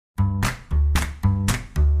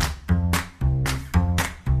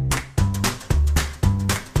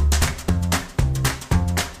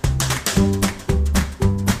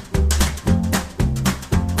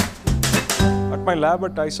my lab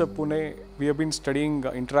at IISER Pune, we have been studying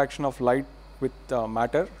interaction of light with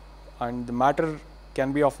matter, and the matter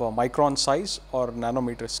can be of a micron size or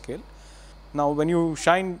nanometer scale. Now, when you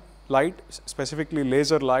shine light, specifically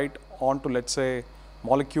laser light, onto, let's say,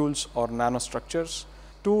 molecules or nanostructures,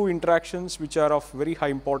 two interactions which are of very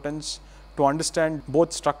high importance to understand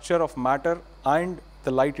both structure of matter and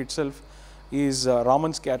the light itself is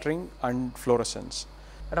Raman scattering and fluorescence.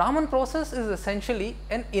 Raman process is essentially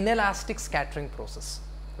an inelastic scattering process,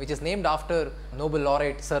 which is named after Nobel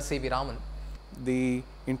laureate Sir C.V. Raman. The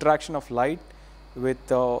interaction of light with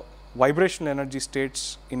vibrational energy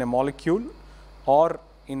states in a molecule or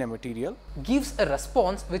in a material gives a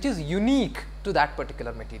response which is unique to that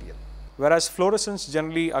particular material. Whereas fluorescence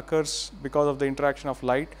generally occurs because of the interaction of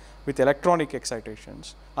light with electronic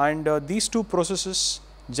excitations. And these two processes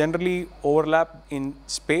generally overlap in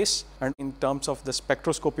space and in terms of the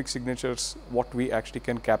spectroscopic signatures what we actually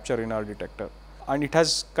can capture in our detector. And it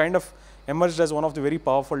has kind of emerged as one of the very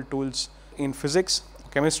powerful tools in physics,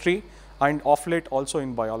 chemistry, and of late also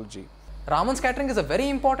in biology. Raman scattering is a very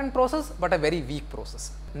important process but a very weak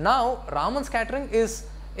process. Now Raman scattering is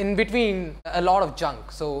in between a lot of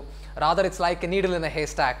junk, so rather it's like a needle in a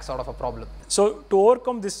haystack sort of a problem. So to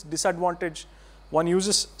overcome this disadvantage, one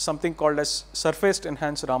uses something called as surface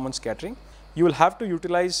enhanced Raman scattering. You will have to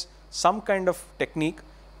utilize some kind of technique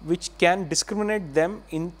which can discriminate them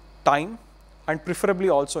in time and preferably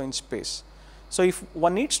also in space. So if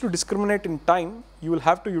one needs to discriminate in time, you will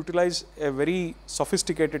have to utilize a very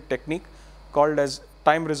sophisticated technique called as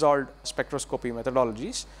time resolved spectroscopy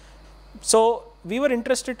methodologies. So we were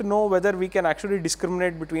interested to know whether we can actually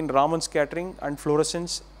discriminate between Raman scattering and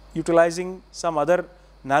fluorescence utilizing some other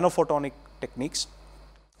nanophotonic techniques.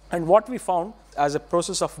 And what we found as a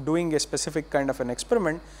process of doing a specific kind of an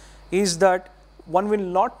experiment is that one will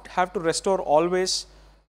not have to restore always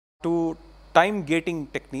to time gating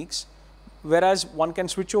techniques, whereas one can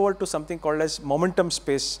switch over to something called as momentum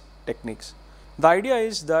space techniques. The idea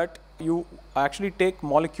is that you actually take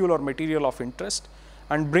molecule or material of interest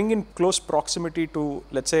and bring in close proximity to,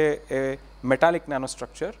 let's say, a metallic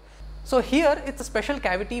nanostructure. So here it's a special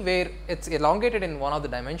cavity where it's elongated in one of the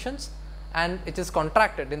dimensions and it is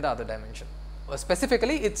contracted in the other dimension.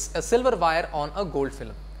 Specifically, it's a silver wire on a gold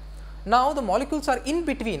film. Now the molecules are in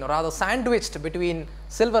between, or rather sandwiched between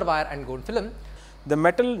silver wire and gold film. The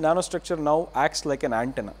metal nanostructure now acts like an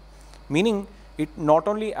antenna, meaning it not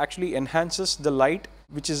only actually enhances the light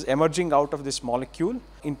which is emerging out of this molecule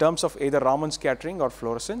in terms of either Raman scattering or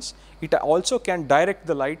fluorescence, it also can direct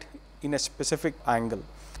the light in a specific angle,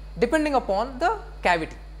 depending upon the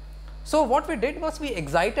cavity. So what we did was we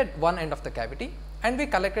excited one end of the cavity and we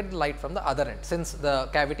collected the light from the other end, since the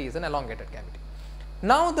cavity is an elongated cavity.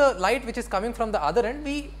 Now the light which is coming from the other end,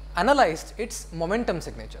 we analyzed its momentum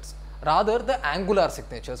signatures, rather the angular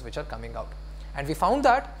signatures which are coming out. And we found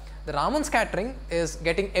that the Raman scattering is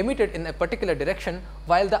getting emitted in a particular direction,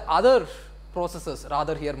 while the other processes,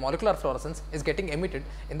 rather here molecular fluorescence, is getting emitted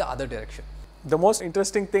in the other direction. The most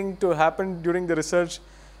interesting thing to happen during the research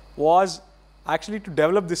was actually to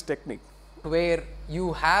develop this technique, where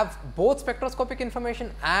you have both spectroscopic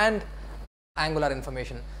information and angular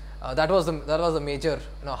information. That was the major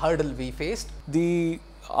hurdle we faced. The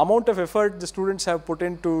amount of effort the students have put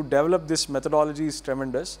in to develop this methodology is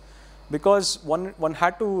tremendous, because one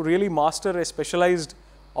had to really master a specialized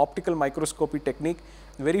optical microscopy technique.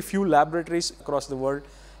 Very few laboratories across the world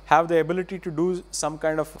have the ability to do some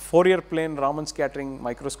kind of Fourier plane Raman scattering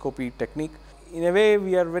microscopy technique. In a way,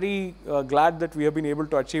 we are very glad that we have been able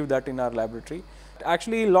to achieve that in our laboratory.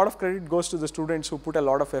 Actually, a lot of credit goes to the students who put a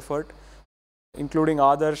lot of effort, including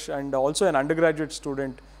Adarsh and also an undergraduate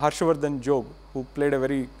student, Harshavardhan Jog, who played a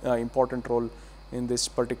very important role in this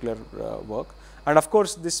particular work. And of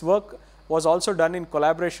course, this work was also done in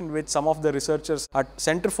collaboration with some of the researchers at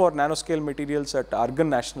Center for Nanoscale Materials at Argonne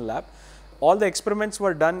National Lab. All the experiments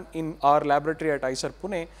were done in our laboratory at IISER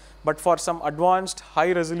Pune, but for some advanced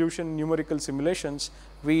high resolution numerical simulations,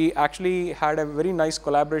 we actually had a very nice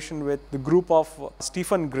collaboration with the group of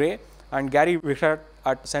Stephen Gray and Gary Wishart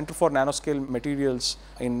at Center for Nanoscale Materials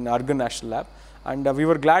in Argonne National Lab. And we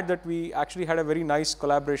were glad that we actually had a very nice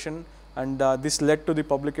collaboration, and this led to the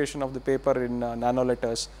publication of the paper in Nano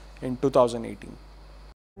Letters in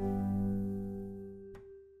 2018.